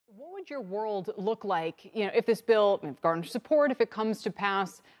would your world look like, if this bill, if garners support, if it comes to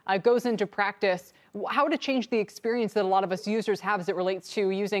pass, goes into practice? How would it change the experience that a lot of us users have as it relates to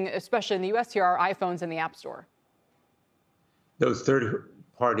using, especially in the U.S. here, our iPhones in the App Store? Those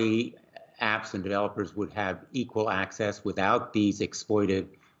third-party apps and developers would have equal access without these exploitive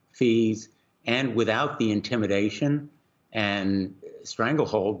fees and without the intimidation and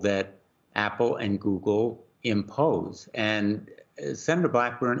stranglehold that Apple and Google impose. And Senator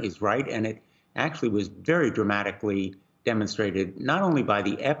Blackburn is right, and it actually was very dramatically demonstrated not only by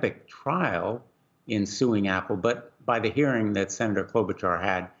the epic trial in suing Apple, but by the hearing that Senator Klobuchar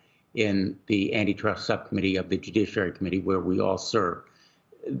had in the Antitrust Subcommittee of the Judiciary Committee, where we all serve.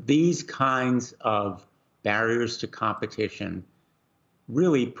 These kinds of barriers to competition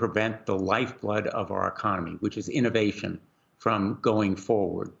really prevent the lifeblood of our economy, which is innovation, from going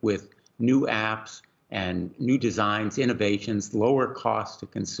forward with new apps and new designs, innovations, lower costs to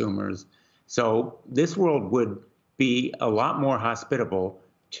consumers. So this world would be a lot more hospitable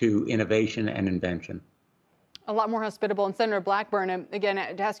to innovation and invention. A lot more hospitable. And Senator Blackburn, again,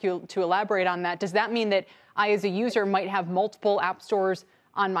 to ask you to elaborate on that, does that mean that I, as a user, might have multiple app stores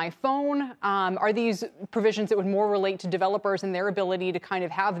on my phone? Are these provisions that would more relate to developers and their ability to kind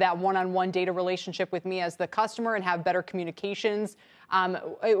of have that one-on-one data relationship with me as the customer and have better communications?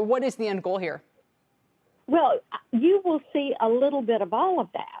 What is the end goal here? Well, you will see a little bit of all of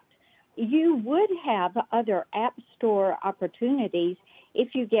that. You would have other app store opportunities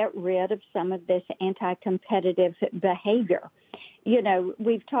if you get rid of some of this anti-competitive behavior. You know,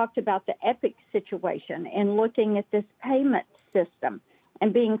 we've talked about the Epic situation and looking at this payment system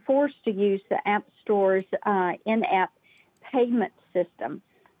and being forced to use the App Store's in-app payment system,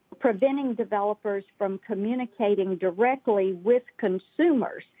 preventing developers from communicating directly with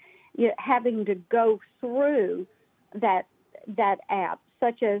consumers, having to go through that app,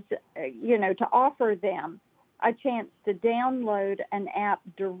 such as, to offer them a chance to download an app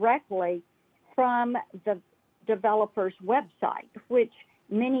directly from the developer's website, which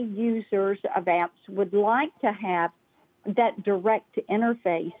many users of apps would like to have that direct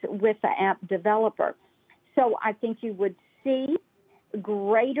interface with the app developer. So I think you would see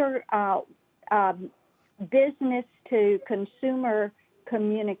greater business to consumer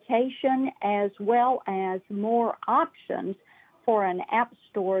communication, as well as more options for an app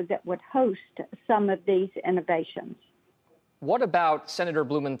store that would host some of these innovations. What about, Senator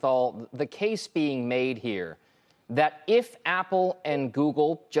Blumenthal, the case being made here that if Apple and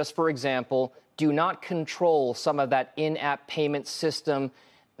Google, just for example, do not control some of that in-app payment system,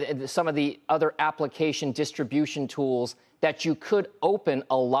 some of the other application distribution tools, that you could open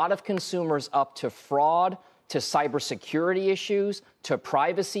a lot of consumers up to fraud, to cybersecurity issues, to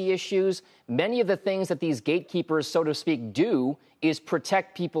privacy issues? Many of the things that these gatekeepers, so to speak, do is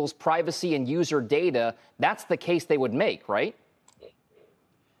protect people's privacy and user data. That's the case they would make, right?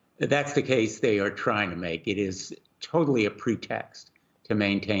 That's the case they are trying to make. It is totally a pretext to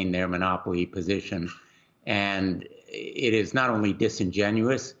maintain their monopoly position. And it is not only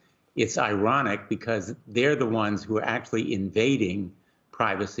disingenuous, it's ironic because they're the ones who are actually invading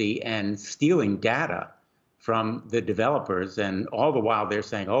privacy and stealing data from the developers, and all the while they're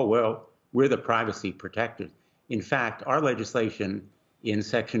saying, oh, well, we're the privacy protectors. In fact, our legislation in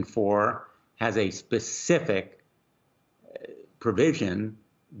Section 4 has a specific provision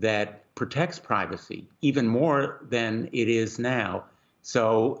that protects privacy even more than it is now.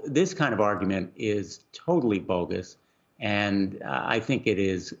 So this kind of argument is totally bogus, and I think it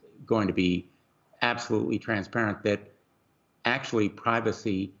is going to be absolutely transparent that actually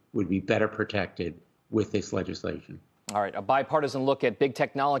privacy would be better protected with this legislation. All right, a bipartisan look at big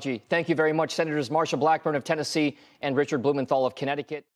technology. Thank you very much, Senators Marsha Blackburn of Tennessee and Richard Blumenthal of Connecticut.